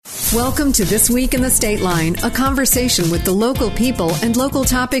Welcome to This Week in the Stateline, a conversation with the local people and local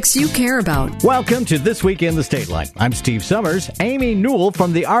topics you care about. Welcome to This Week in the Stateline. I'm Steve Summers. Amy Newel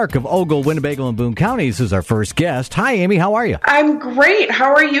from the Arc of Ogle, Winnebago, and Boone Counties is our first guest. Hi, Amy. How are you? I'm great.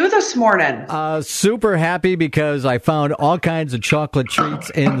 How are you this morning? Super happy because I found all kinds of chocolate treats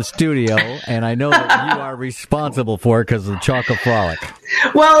in the studio, and I know that you are responsible for it because of the Chocolate Frolic.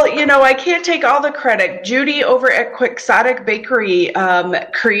 Well, you know, I can't take all the credit. Jodi over at Quixotic Bakery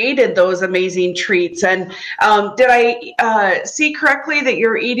created those amazing treats. And did I see correctly that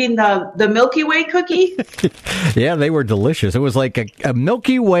you're eating the Milky Way cookie? Yeah, they were delicious. It was like a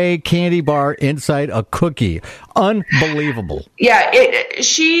Milky Way candy bar inside a cookie. Unbelievable. Yeah,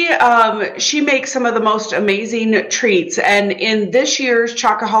 she makes some of the most amazing treats. And in this year's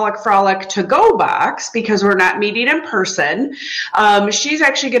Chocoholic Frolic to-go box, because we're not meeting in person, she's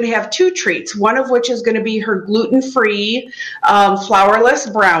actually going to have two treats, one of which is going to be her gluten-free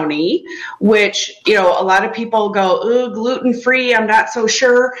flourless brownie, which, you know, a lot of people go, ooh, gluten-free, I'm not so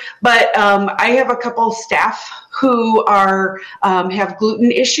sure. But I have a couple staff who have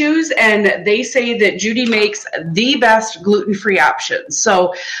gluten issues, and they say that Jodi makes the best gluten-free options.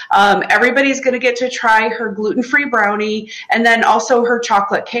 So everybody's going to get to try her gluten-free brownie and then also her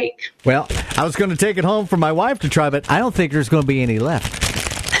chocolate cake. Well, I was going to take it home for my wife to try, but I don't think there's going to be any left.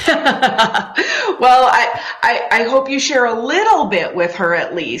 Well, I hope you share a little bit with her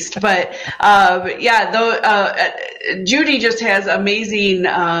at least. But Jodi just has amazing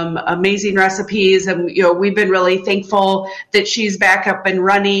recipes, and you know, we've been really thankful that she's back up and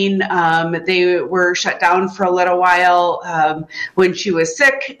running. They were shut down for a little while when she was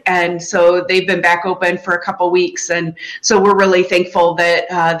sick, and so they've been back open for a couple weeks, and so we're really thankful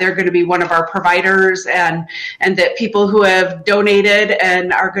that they're going to be one of our providers, and that people who have donated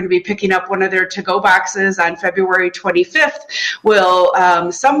and are going to be picking up one of their to-go boxes on February 25th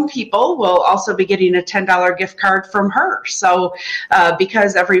some people will also be getting a $10 gift card from her. So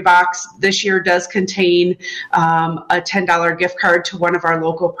because every box this year does contain a $10 gift card to one of our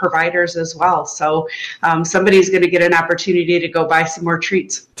local providers as well. So somebody's going to get an opportunity to go buy some more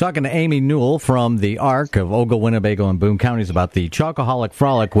treats. Talking to Amy Newel from the Arc of Ogle, Winnebago, and Boone Counties about the Chocoholic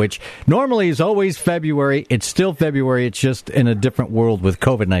Frolic, which normally is always February. It's still February. It's just in a different world with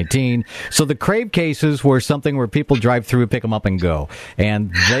COVID-19. So the crave cases were something where people drive through, pick them up, and go.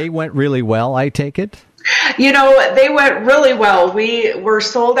 And they went really well, I take it? You know, they went really well. We were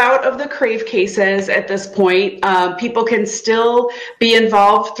sold out of the crave cases at this point. People can still be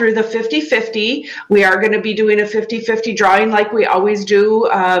involved through the 50-50. We are going to be doing a 50-50 drawing like we always do.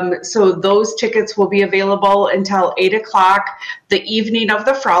 So those tickets will be available until 8 o'clock the evening of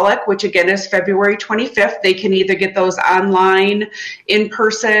the frolic, which again is February 25th. They can either get those online, in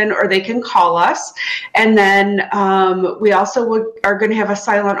person, or they can call us. And then we also are going to have a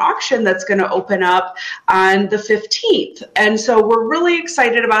silent auction that's going to open up on the 15th. And so we're really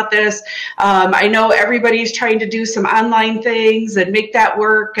excited about this. I know everybody's trying to do some online things and make that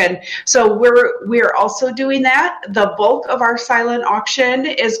work. And so we're also doing that. The bulk of our silent auction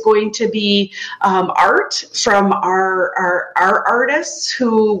is going to be art from our artists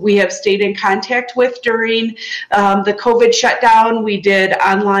who we have stayed in contact with during the COVID shutdown. We did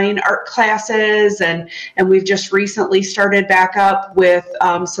online art classes, and we've just recently started back up with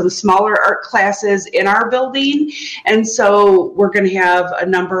some smaller art classes in our building. And so we're going to have a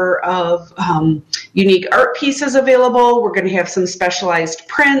number of unique art pieces available. We're going to have some specialized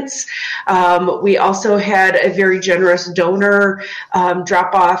prints. We also had a very generous donor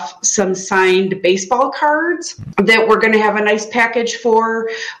drop off some signed baseball cards that we're going to have a nice package for.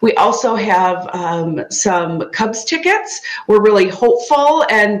 We also have some Cubs tickets. We're really hopeful,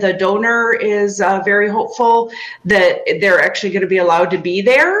 and the donor is very hopeful that they're actually going to be allowed to be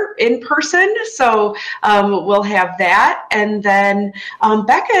there in person. So we'll have that. And then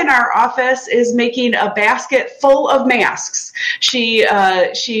Becca in our office is making a basket full of masks. She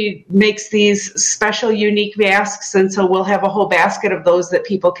makes these special, unique masks, and so we'll have a whole basket of those that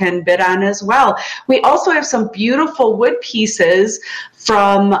people can bid on as well. We also have some beautiful wood pieces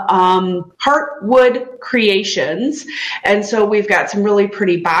from Heartwood Creations. And so we've got some really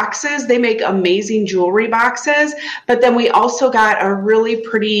pretty boxes. They make amazing jewelry boxes, but then we also got a really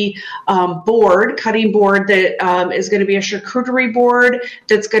pretty cutting board that is going to be a charcuterie board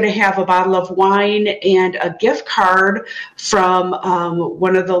that's going to have a bottle of wine and a gift card from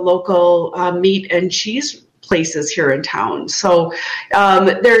one of the local meat and cheese places here in town. So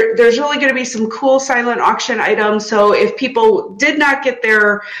there's really going to be some cool silent auction items. So if people did not get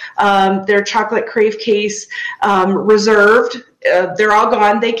their chocolate crave case reserved, they're all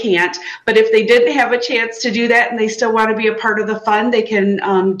gone. They can't. But if they didn't have a chance to do that and they still want to be a part of the fund, they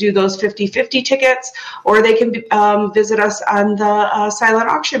can do those 50/50 tickets, or they can visit us on the silent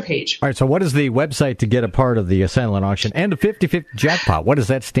auction page. All right. So what is the website to get a part of the silent auction and the 50/50 jackpot? What does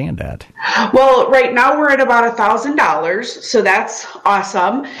that stand at? Well, right now we're at about $1,000, so that's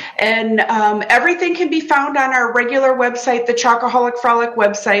awesome. And everything can be found on our regular website, the Chocoholic Frolic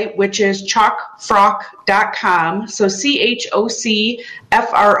website, which is chocfroc.com. So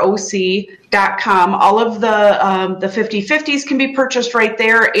CHOCFROC.com. All of the 50/50s can be purchased right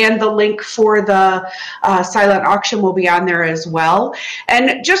there, and the link for the silent auction will be on there as well.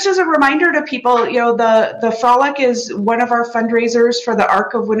 And just as a reminder to people, the Frolic is one of our fundraisers for the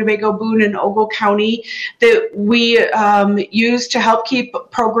Arc of Winnebago, Boone, and Ogle County that we use to help keep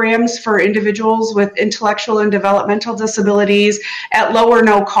programs for individuals with intellectual and developmental disabilities at low or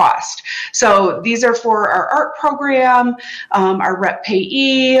no cost. So these are for our art program, our rep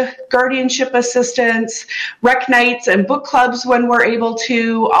payee, guardianship assistance, rec nights and book clubs when we're able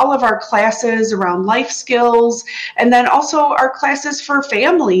to, all of our classes around life skills, and then also our classes for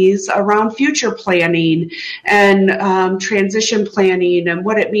families around future planning and transition planning and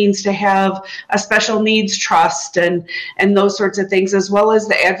what it means to have a special needs trust and those sorts of things, as well as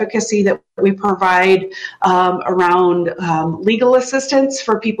the advocacy that we provide around legal assistance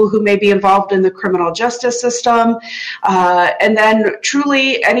for people who may be involved in the criminal justice system. And then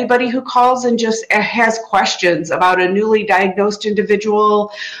truly anybody who calls and just has questions about a newly diagnosed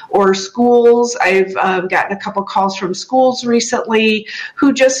individual or schools. I've gotten a couple calls from schools recently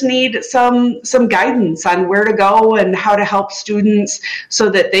who just need some guidance on where to go and how to help students so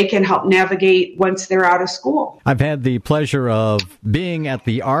that they can help navigate once they're out of school. I've had the pleasure of being at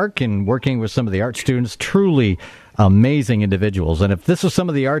the ARC and working with some of the art students, truly amazing individuals. And if this is some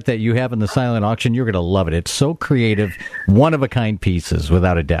of the art that you have in the silent auction, you're going to love it. It's so creative, one-of-a-kind pieces,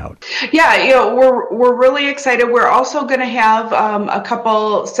 without a doubt. Yeah, we're really excited. We're also going to have a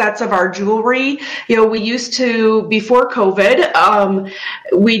couple sets of our jewelry. We used to, before COVID,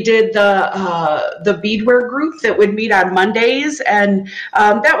 we did the beadwear group that would meet on Mondays, and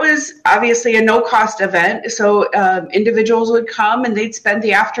that was obviously a no-cost event. So individuals would come and they'd spend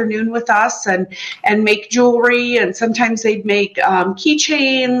the afternoon with us and make jewelry, and sometimes they'd make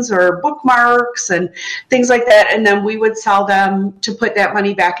keychains or bookmarks and things like that, and then we would sell them to put that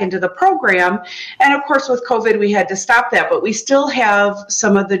money back into the program. And of course, with COVID, we had to stop that, but we still have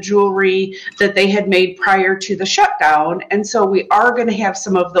some of the jewelry that they had made prior to the shutdown, and so we are going to have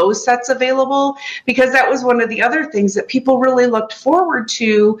some of those sets available, because that was one of the other things that people really looked forward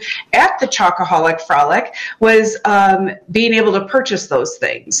to at the Chocoholic Frolic was being able to purchase those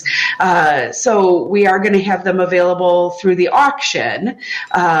things. So we are going to have them available through the auction.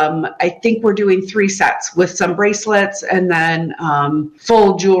 I think we're doing 3 sets with some bracelets and then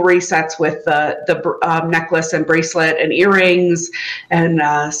full jewelry sets with the necklace and bracelet and earrings and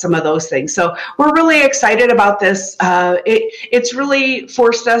some of those things. So we're really excited about this. It's really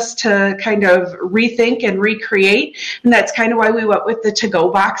forced us to kind of rethink and recreate, and that's kind of why we went with the to-go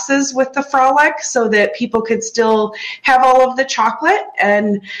boxes with the Frolic, so that people could still have all of the chocolate,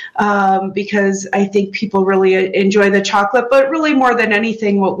 and because I think people really enjoy the chocolate, but really more than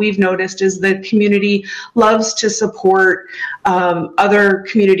anything, what we've noticed is the community loves to support other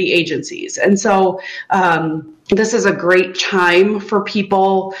community agencies. And so this is a great time for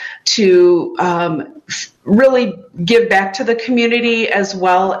people to really give back to the community, as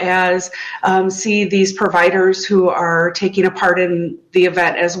well as see these providers who are taking a part in the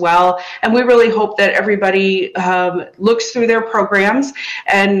event as well. And we really hope that everybody looks through their programs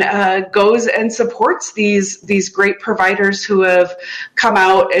and goes and supports these great providers who have come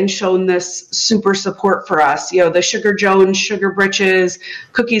out and shown this super support for us. The Sugar Jones, Sugar Britches,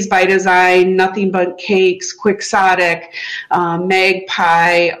 Cookies by Design, Nothing But Cakes, Quixotic,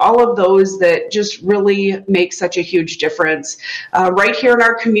 Magpie, all of those that just really make such a huge difference right here in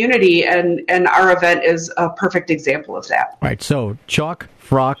our community, and our event is a perfect example of that. Right, so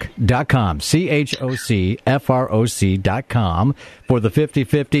chocfroc.com, CHOCFROC.com for the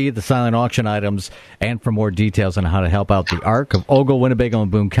 50/50, the silent auction items, and for more details on how to help out the ARC of Ogle, Winnebago,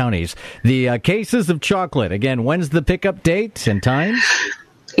 and Boone counties. The cases of chocolate, again, when's the pickup date and time?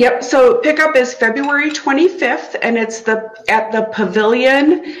 Yep. So pickup is February 25th, and it's at the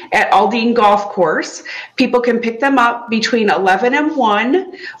Pavilion at Aldine Golf Course. People can pick them up between 11 and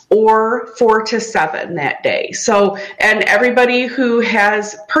 1 or 4 to 7 that day. So, and everybody who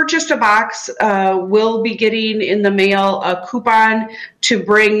has purchased a box will be getting in the mail a coupon to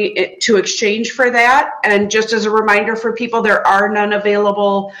bring it to exchange for that. And just as a reminder for people, there are none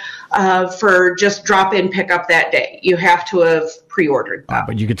available for just drop-in pickup that day. You have to have pre-ordered them.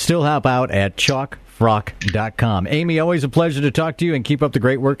 But you could still help out at chalkfrock.com. Amy, always a pleasure to talk to you, and keep up the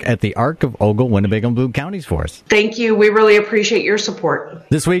great work at the Arc of Ogle, Winnebago, and Boone counties for us. Thank you. We really appreciate your support.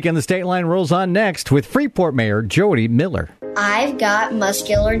 This weekend, the State Line rolls on next with Freeport Mayor Jodi Miller. I've got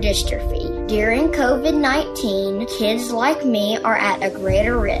muscular dystrophy. During COVID-19, kids like me are at a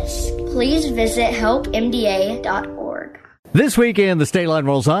greater risk. Please visit helpmda.org. This weekend, the State Line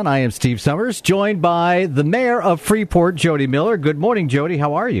rolls on. I am Steve Summers, joined by the mayor of Freeport, Jodi Miller. Good morning, Jodi.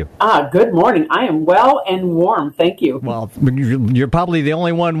 How are you? Good morning. I am well and warm. Thank you. Well, you're probably the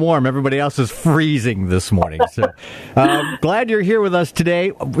only one warm. Everybody else is freezing this morning. So glad you're here with us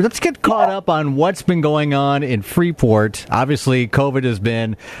today. Let's get caught up on what's been going on in Freeport. Obviously, COVID has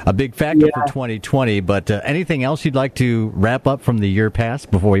been a big factor for 2020, but anything else you'd like to wrap up from the year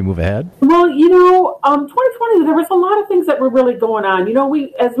past before we move ahead? Well, 2020, there was a lot of things that were really going on.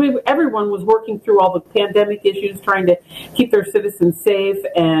 Everyone was working through all the pandemic issues, trying to keep their citizens safe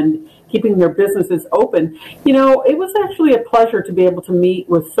and keeping their businesses open. It was actually a pleasure to be able to meet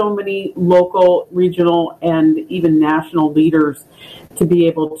with so many local, regional, and even national leaders to be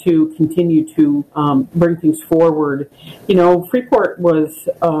able to continue to bring things forward. Freeport was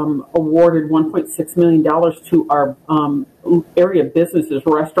awarded $1.6 million to our area businesses,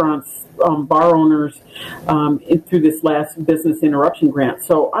 restaurants, bar owners, through this last business interruption grant.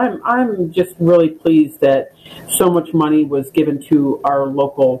 So I'm just really pleased that so much money was given to our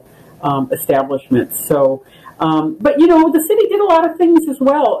local establishments. So, but the city did a lot of things as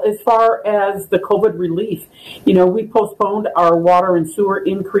well as far as the COVID relief. We postponed our water and sewer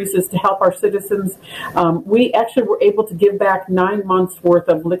increases to help our citizens. We actually were able to give back 9 months worth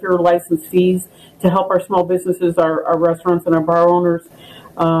of liquor license fees to help our small businesses, our restaurants, and our bar owners.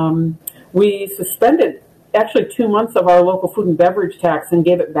 We suspended actually 2 months of our local food and beverage tax and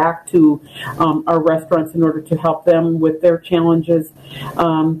gave it back to our restaurants in order to help them with their challenges.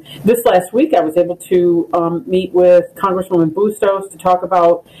 This last week, I was able to meet with Congresswoman Bustos to talk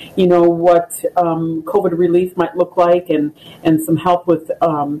about, what COVID relief might look like and some help with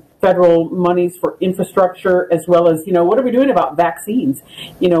federal monies for infrastructure, as well as, what are we doing about vaccines?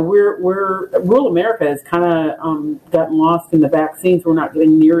 Rural America has kind of gotten lost in the vaccines. We're not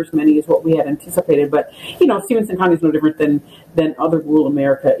getting near as many as what we had anticipated, but, Stevenson County is no different than other rural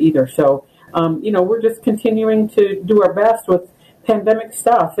America either. So, we're just continuing to do our best with pandemic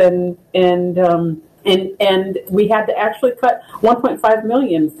stuff, and we had to actually cut $1.5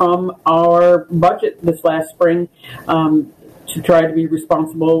 million from our budget this last spring, to try to be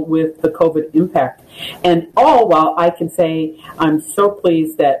responsible with the COVID impact. And all while I can say I'm so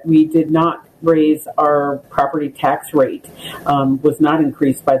pleased that we did not raise our property tax rate, was not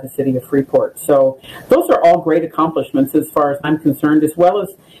increased by the city of Freeport. So those are all great accomplishments as far as I'm concerned, as well as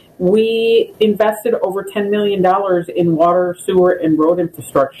we invested over $10 million in water, sewer, and road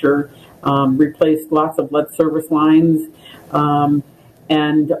infrastructure, replaced lots of lead service lines,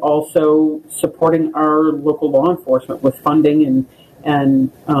 and also supporting our local law enforcement with funding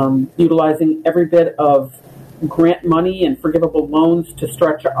and utilizing every bit of grant money and forgivable loans to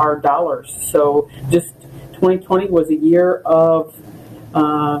stretch our dollars. So just 2020 was a year of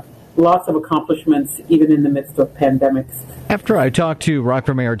lots of accomplishments, even in the midst of pandemics. After I talked to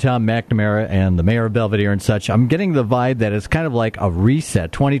Rockford Mayor Tom McNamara and the mayor of Belvedere and such, I'm getting the vibe that it's kind of like a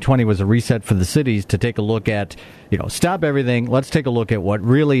reset. 2020 was a reset for the cities to take a look at, stop everything. Let's take a look at what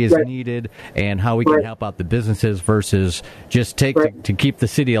really is needed and how we can help out the businesses versus just to keep the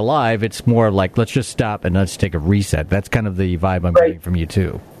city alive. It's more like, let's just stop and let's take a reset. That's kind of the vibe I'm getting from you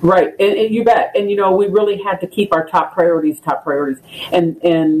too. Right. And you bet. And, we really had to keep our top priorities.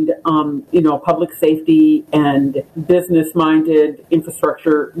 And public safety and business-minded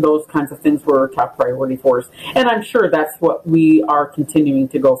infrastructure, those kinds of things were a top priority for us. And I'm sure that's what we are continuing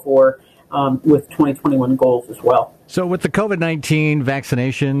to go for with 2021 goals as well. So with the COVID-19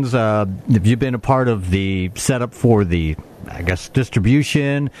 vaccinations, have you been a part of the setup for the,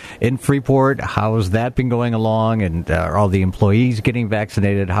 distribution in Freeport? How has that been going along? And are all the employees getting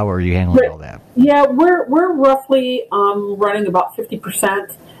vaccinated? How are you handling all that? Yeah, we're roughly running about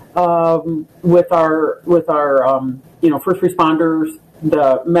 50% with our first responders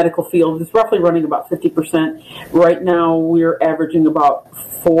the medical field is roughly running about 50%. Right now, we're averaging about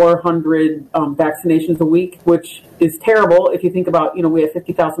 400 vaccinations a week, which is terrible if you think about, we have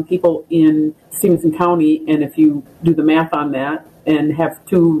 50,000 people in Stevenson County, and if you do the math on that and have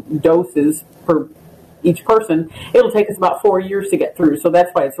 2 doses per each person, it'll take us about 4 years to get through. So that's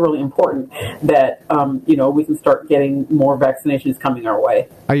why it's really important that, we can start getting more vaccinations coming our way.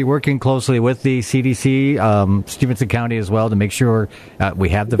 Are you working closely with the CDC, Stevenson County as well, to make sure we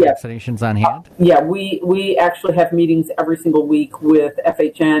have the vaccinations on hand? We actually have meetings every single week with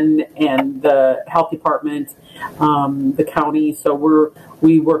FHN and the health department, the county. So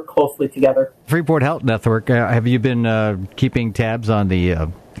we work closely together. Freeport Health Network, have you been keeping tabs on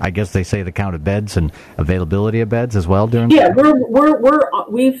the I guess they say the count of beds and availability of beds as well during? Yeah,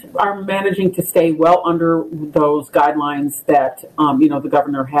 we are managing to stay well under those guidelines that the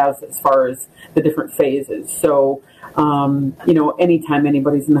governor has as far as the different phases. So anytime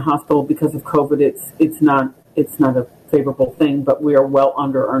anybody's in the hospital because of COVID, it's not a favorable thing, but we are well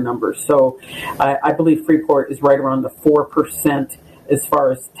under our numbers. So I believe Freeport is right around the 4% as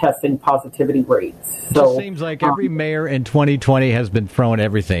far as testing positivity rates. So it seems like every mayor in 2020 has been throwing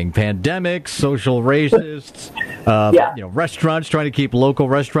everything: pandemics, social racists, restaurants, trying to keep local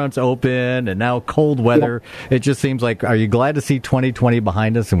restaurants open, and now cold weather. Yeah. It just seems like, are you glad to see 2020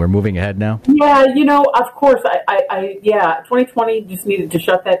 behind us and we're moving ahead now? Yeah, of course, 2020 just needed to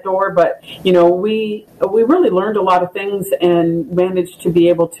shut that door, but we really learned a lot of things and managed to be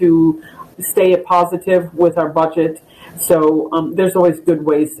able to stay positive with our budget. So there's always good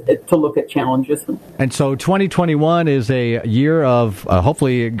ways to look at challenges. And so 2021 is a year of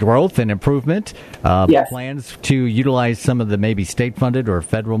hopefully growth and improvement. Yes. Plans to utilize some of the maybe state-funded or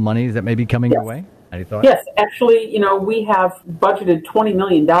federal money that may be coming your way? Any thoughts? Yes, actually, we have budgeted $20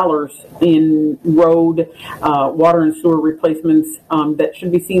 million in road, water and sewer replacements that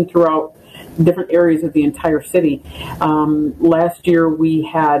should be seen throughout different areas of the entire city. Last year, we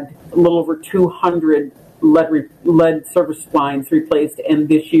had a little over 200 lead service lines replaced, and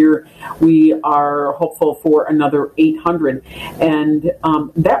this year we are hopeful for another 800. And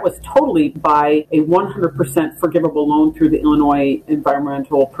that was totally by a 100% forgivable loan through the Illinois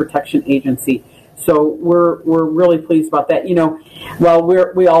Environmental Protection Agency. So we're really pleased about that. While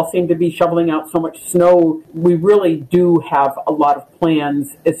we all seem to be shoveling out so much snow, we really do have a lot of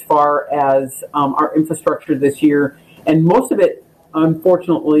plans as far as our infrastructure this year, and most of it,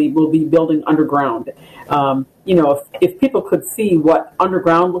 unfortunately, will be building underground. If people could see what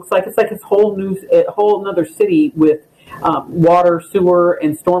underground looks like, it's like a whole another city with water, sewer,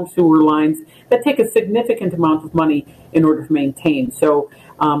 and storm sewer lines that take a significant amount of money in order to maintain. So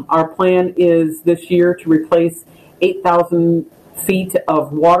our plan is this year to replace 8,000 feet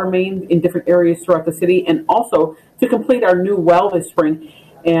of water main in different areas throughout the city, and also to complete our new well this spring.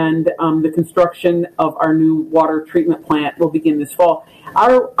 And the construction of our new water treatment plant will begin this fall.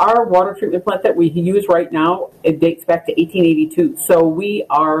 Our water treatment plant that we use right now, it dates back to 1882. So we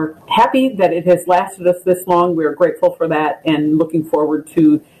are happy that it has lasted us this long. We are grateful for that and looking forward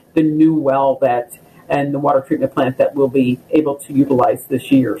to the new well and the water treatment plant that we'll be able to utilize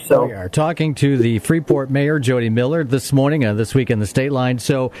this year. So we are talking to the Freeport Mayor, Jodi Miller, this morning, this week in the Stateline.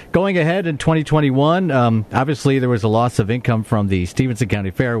 So going ahead in 2021, obviously there was a loss of income from the Stevenson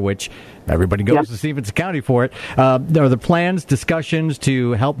County Fair, which everybody goes to Stevenson County for it. Are there plans, discussions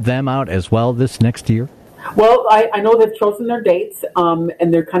to help them out as well this next year? Well, I know they've chosen their dates,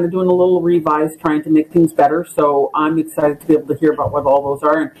 and they're kind of doing a little revise, trying to make things better. So I'm excited to be able to hear about what all those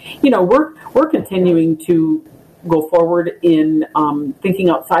are. And, we're continuing to go forward in thinking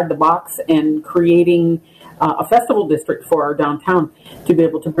outside the box and creating a festival district for our downtown to be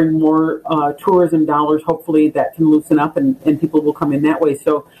able to bring more tourism dollars, hopefully, that can loosen up and people will come in that way.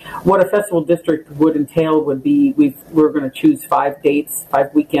 So what a festival district would entail would be we're going to choose 5 dates,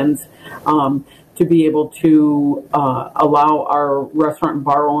 5 weekends, to be able to allow our restaurant and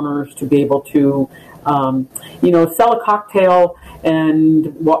bar owners to be able to, sell a cocktail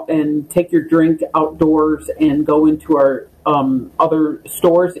and take your drink outdoors and go into our other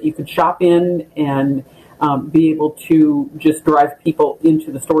stores that you could shop in and be able to just drive people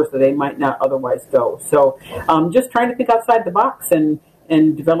into the stores that they might not otherwise go. So just trying to think outside the box and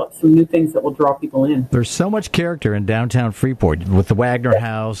develop some new things that will draw people in. There's so much character in downtown Freeport with the Wagner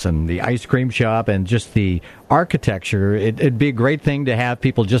House and the ice cream shop and just the architecture. It'd be a great thing to have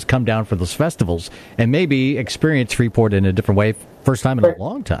people just come down for those festivals and maybe experience Freeport in a different way, first time in a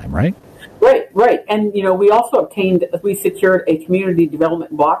long time, right? Right. And, we secured a community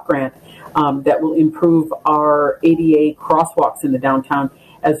development block grant that will improve our ADA crosswalks in the downtown,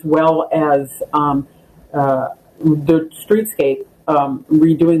 as well as the streetscape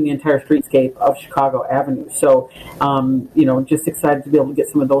redoing the entire streetscape of Chicago Avenue. So, just excited to be able to get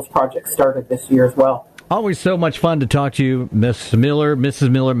some of those projects started this year as well. Always so much fun to talk to you, Miss Miller, Mrs.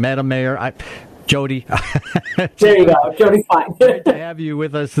 Miller, Madam Mayor. Jodi. There you go. Jodi's fine. Great to have you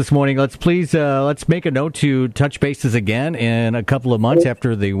with us this morning. Let's make a note to touch bases again in a couple of months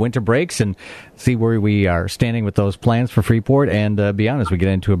after the winter breaks and see where we are standing with those plans for Freeport and beyond as we get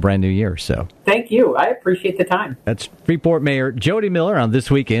into a brand new year. So, thank you. I appreciate the time. That's Freeport Mayor Jodi Miller on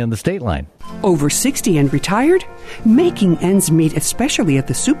This Week in the Stateline. Over 60 and retired? Making ends meet, especially at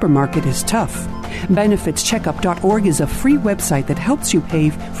the supermarket, is tough. BenefitsCheckup.org is a free website that helps you pay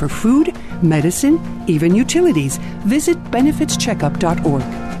for food, medicine, even utilities. Visit BenefitsCheckup.org.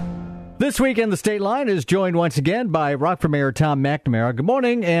 This Week in the Stateline is joined once again by Rockford Mayor Tom McNamara. Good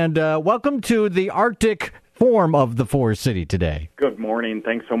morning, and welcome to the Arctic form of the Forest City today. Good morning.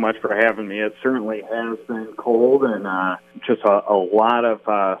 Thanks so much for having me. It certainly has been cold and just a lot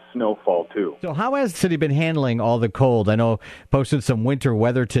of snowfall, too. So how has the city been handling all the cold? I know posted some winter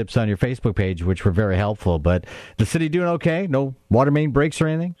weather tips on your Facebook page, which were very helpful, but the city doing okay? No water main breaks or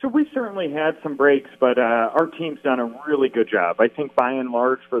anything? So we certainly had some breaks, but our team's done a really good job. I think by and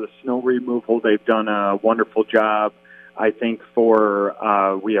large for the snow removal, they've done a wonderful job. I think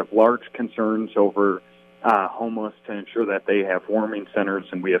we have large concerns over homeless to ensure that they have warming centers,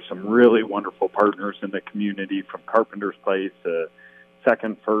 and we have some really wonderful partners in the community from Carpenter's Place to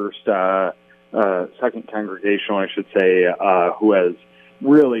Second Congregational, I should say, who has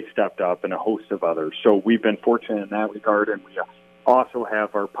really stepped up, and a host of others. So we've been fortunate in that regard, and we also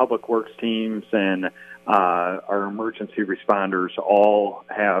have our public works teams and our emergency responders all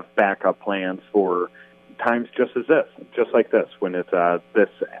have backup plans for times just like this, when it's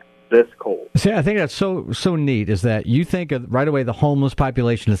this cold. See, I think that's so neat is that you think of right away the homeless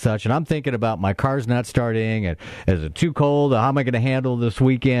population as such, and I'm thinking about my car's not starting, and is it too cold? How am I going to handle this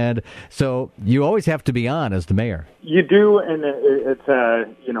weekend? So you always have to be on as the mayor. You do, and it's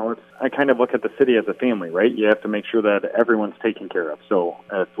I kind of look at the city as a family, right? You have to make sure that everyone's taken care of. So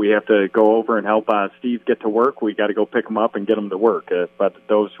if we have to go over and help Steve get to work, we got to go pick him up and get him to work. But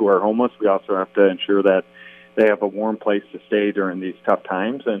those who are homeless, we also have to ensure that they have a warm place to stay during these tough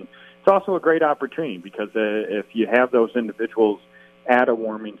times. And it's also a great opportunity because if you have those individuals at a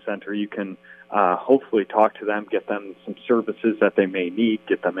warming center, you can hopefully talk to them, get them some services that they may need,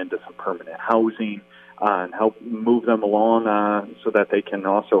 get them into some permanent housing, and help move them along so that they can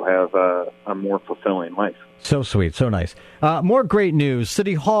also have a more fulfilling life. So sweet, so nice. More great news.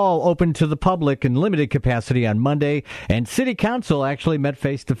 City Hall opened to the public in limited capacity on Monday, and City Council actually met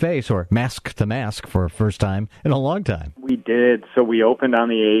face-to-face, or mask-to-mask, for the first time in a long time. We did. So we opened on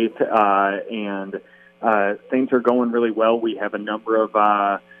the 8th, and things are going really well. We have a number of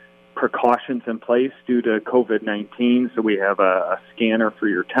precautions in place due to COVID-19. So we have a scanner for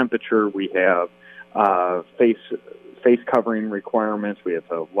your temperature. We have face covering requirements. We have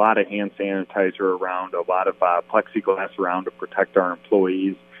a lot of hand sanitizer around, a lot of plexiglass around to protect our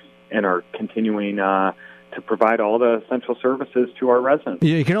employees, and are continuing to provide all the essential services to our residents.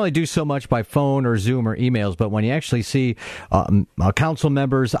 You can only do so much by phone or Zoom or emails, but when you actually see council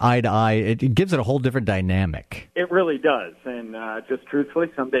members eye to eye, it gives it a whole different dynamic. It really does. And just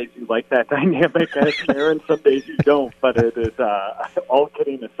truthfully, some days you like that dynamic as mayor, and some days you don't. But it is, all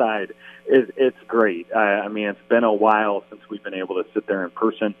kidding aside, it's great. I mean, it's been a while since we've been able to sit there in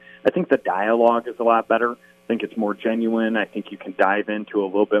person. I think the dialogue is a lot better. I think it's more genuine. I think you can dive into a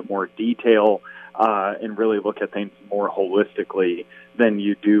little bit more detail and really look at things more holistically than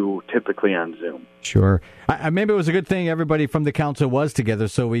you do typically on Zoom. Sure. Maybe it was a good thing everybody from the council was together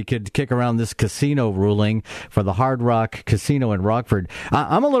so we could kick around this casino ruling for the Hard Rock Casino in Rockford.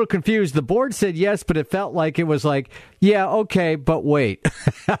 I'm a little confused. The board said yes, but it felt like it was like, yeah, okay, but wait.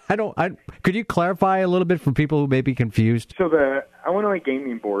 Could you clarify a little bit for people who may be confused? So the Illinois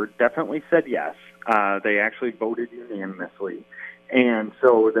Gaming Board definitely said yes. They actually voted unanimously. And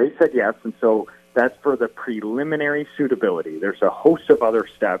so they said yes, and so that's for the preliminary suitability. There's a host of other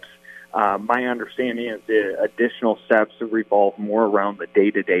steps. My understanding is the additional steps revolve more around the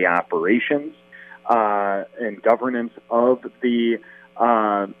day-to-day operations and governance of the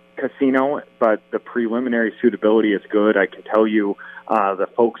casino, but the preliminary suitability is good. I can tell you the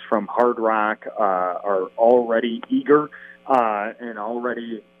folks from Hard Rock are already eager and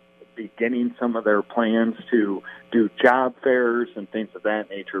already beginning some of their plans to do job fairs and things of that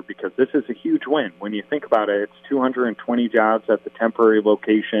nature, because this is a huge win. When you think about it, it's 220 jobs at the temporary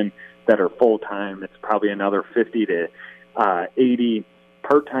location that are full-time. It's probably another 50 to 80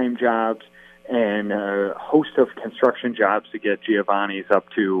 part-time jobs. and a host of construction jobs to get Giovanni's up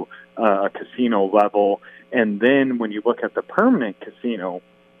to a casino level. And then when you look at the permanent casino,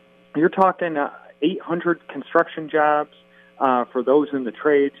 you're talking 800 construction jobs. For those in the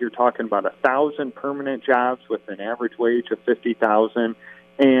trades, you're talking about 1,000 permanent jobs with an average wage of $50,000.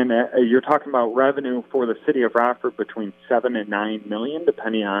 And you're talking about revenue for the city of Rockford between $7 and $9 million,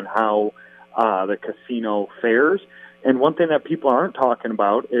 depending on how the casino fares. And one thing that people aren't talking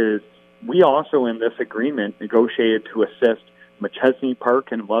about is we also, in this agreement, negotiated to assist McChesney Park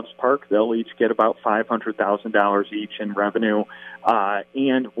and Loves Park. They'll each get about $500,000 each in revenue,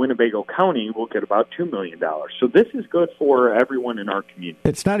 and Winnebago County will get about $2 million. So this is good for everyone in our community.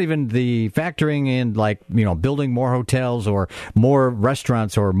 It's not even the factoring in, building more hotels or more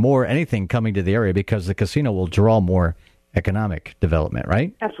restaurants or more anything coming to the area, because the casino will draw more economic development,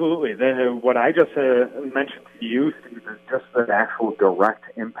 right? Absolutely. What I just mentioned to you, Steve, is just the actual direct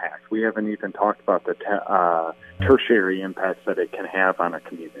impact. We haven't even talked about the tertiary impacts that it can have on a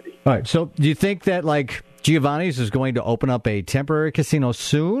community. All right. So do you think that, Giovanni's is going to open up a temporary casino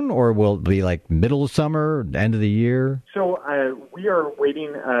soon, or will it be middle of summer, end of the year? So we are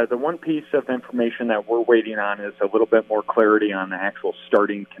waiting. The one piece of information that we're waiting on is a little bit more clarity on the actual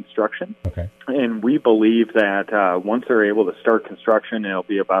starting construction. Okay. And we believe that once they're able to start construction, it'll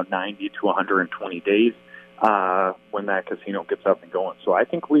be about 90 to 120 days when that casino gets up and going. So I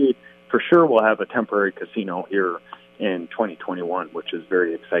think we for sure will have a temporary casino here in 2021, which is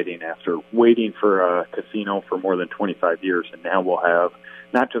very exciting after waiting for a casino for more than 25 years. And now we'll have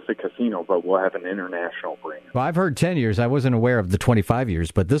not just a casino, but we'll have an international brand. Well, I've heard 10 years. I wasn't aware of the 25 years,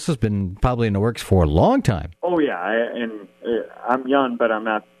 but this has been probably in the works for a long time. Oh, yeah. I'm young, but I'm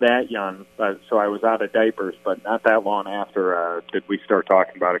not that young. So I was out of diapers, but not that long after did we start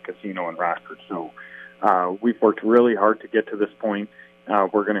talking about a casino in Rockford. So we've worked really hard to get to this point.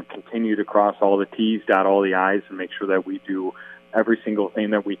 We're going to continue to cross all the T's, dot all the I's, and make sure that we do every single thing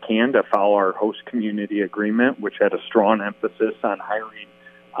that we can to follow our host community agreement, which had a strong emphasis on hiring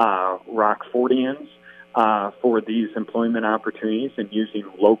Rockfordians for these employment opportunities and using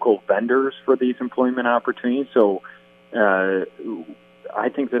local vendors for these employment opportunities. So I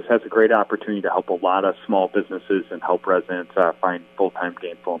think this has a great opportunity to help a lot of small businesses and help residents find full-time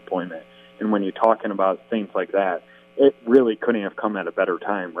gainful employment. And when you're talking about things like that, it really couldn't have come at a better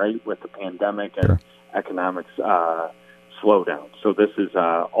time, right, with the pandemic and economic slowdown. So this is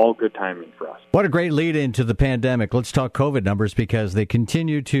all good timing for us. What a great lead into the pandemic. Let's talk COVID numbers, because they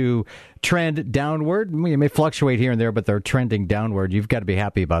continue to trend downward. It may fluctuate here and there, but they're trending downward. You've got to be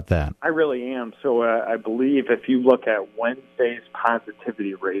happy about that. I really am. So I believe if you look at Wednesday's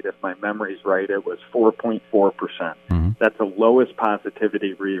positivity rate, if my memory's right, it was 4.4%. Mm-hmm. That's the lowest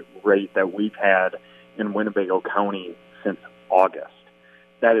positivity rate that we've had in Winnebago County since August.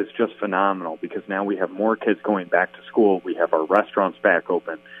 That is just phenomenal, because now we have more kids going back to school. We have our restaurants back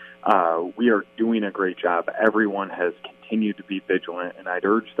open. We are doing a great job. Everyone has continued to be vigilant, and I'd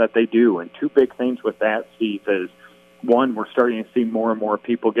urge that they do. And two big things with that, Steve, is one, we're starting to see more and more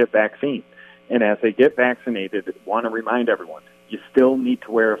people get vaccine. And as they get vaccinated, I want to remind everyone, you still need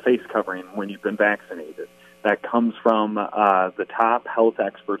to wear a face covering when you've been vaccinated. That comes from the top health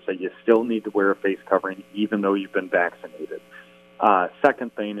experts, that you still need to wear a face covering even though you've been vaccinated.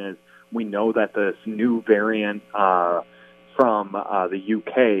 Second thing is, we know that this new variant from the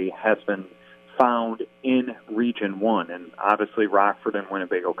UK has been found in Region 1, and obviously Rockford and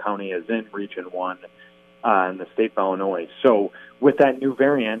Winnebago County is in Region 1 in the state of Illinois. So with that new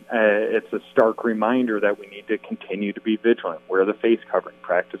variant, it's a stark reminder that we need to continue to be vigilant, wear the face covering,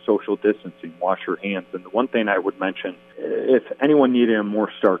 practice social distancing, wash your hands. And the one thing I would mention, if anyone needed a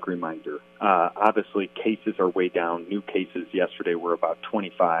more stark reminder, obviously cases are way down. New cases yesterday were about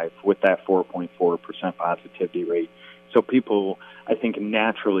 25 with that 4.4% positivity rate. So people, I think,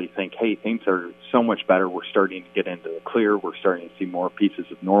 naturally think, hey, things are so much better. We're starting to get into the clear. We're starting to see more pieces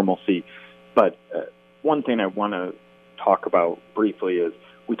of normalcy. But one thing I want to talk about briefly is,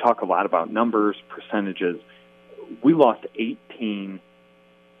 we talk a lot about numbers, percentages. We lost 18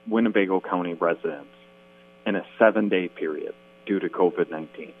 Winnebago County residents in a 7-day period due to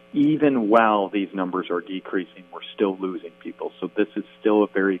COVID-19. Even while these numbers are decreasing, we're still losing people. So this is still a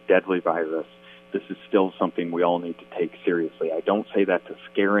very deadly virus. This is still something we all need to take seriously. I don't say that to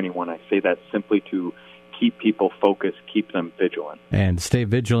scare anyone. I say that simply to keep people focused, keep them vigilant. And stay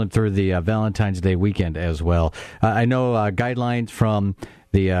vigilant through the Valentine's Day weekend as well. I know guidelines from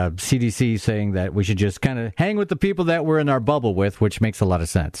the CDC saying that we should just kind of hang with the people that we're in our bubble with, which makes a lot of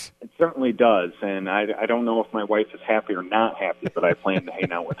sense. It certainly does. And I don't know if my wife is happy or not happy, but I plan to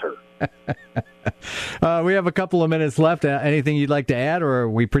hang out with her. We have a couple of minutes left. Anything you'd like to add, or are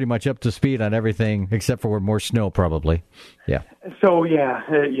we pretty much up to speed on everything except for more snow, probably? Yeah. So,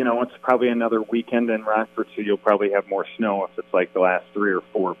 it's probably another weekend in Rockford, so you'll probably have more snow if it's like the last 3 or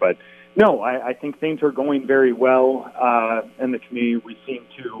 4. But, no, I think things are going very well in the community. We seem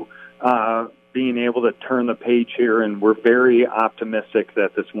to being able to turn the page here, and we're very optimistic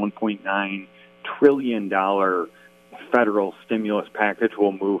that this $1.9 trillion federal stimulus package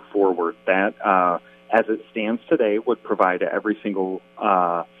will move forward. That, as it stands today, would provide every single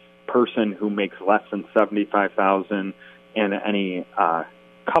person who makes less than $75,000 and any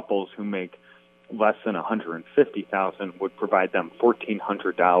couples who make less than $150,000 would provide them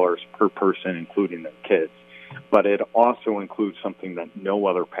 $1,400 per person, including their kids. But it also includes something that no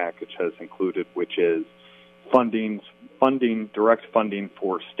other package has included, which is direct funding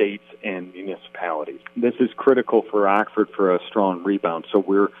for states and municipalities. This is critical for Rockford for a strong rebound, so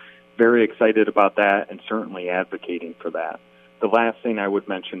we're very excited about that and certainly advocating for that. The last thing I would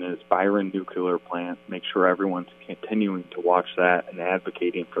mention is Byron Nuclear Plant. Make sure everyone's continuing to watch that and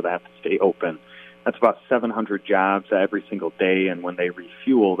advocating for that to stay open. That's about 700 jobs every single day, and when they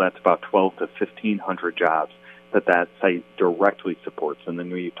refuel, that's about 12 to 1,500 jobs that site directly supports. And then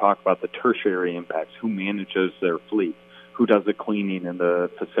when you talk about the tertiary impacts, who manages their fleet, who does the cleaning in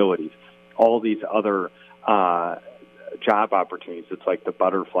the facilities, all these other job opportunities, it's like the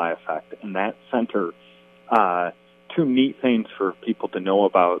butterfly effect. And that center, two neat things for people to know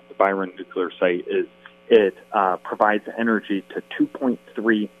about the Byron nuclear site is it provides energy to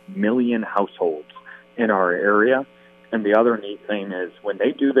 2.3 million households in our area. And the other neat thing is when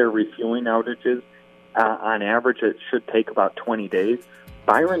they do their refueling outages, on average, it should take about 20 days.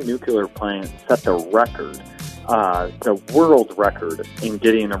 Byron Nuclear Plant set the record, the world record, in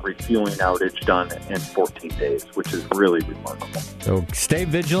getting a refueling outage done in 14 days, which is really remarkable. So stay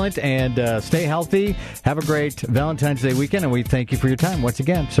vigilant and stay healthy. Have a great Valentine's Day weekend, and we thank you for your time once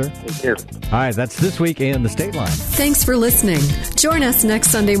again, sir. Take care. All right, that's This Week in the Stateline. Thanks for listening. Join us next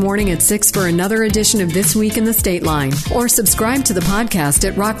Sunday morning at 6 for another edition of This Week in the Stateline, or subscribe to the podcast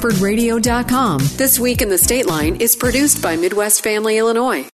at rockfordradio.com. This Week in the Stateline is produced by Midwest Family Illinois.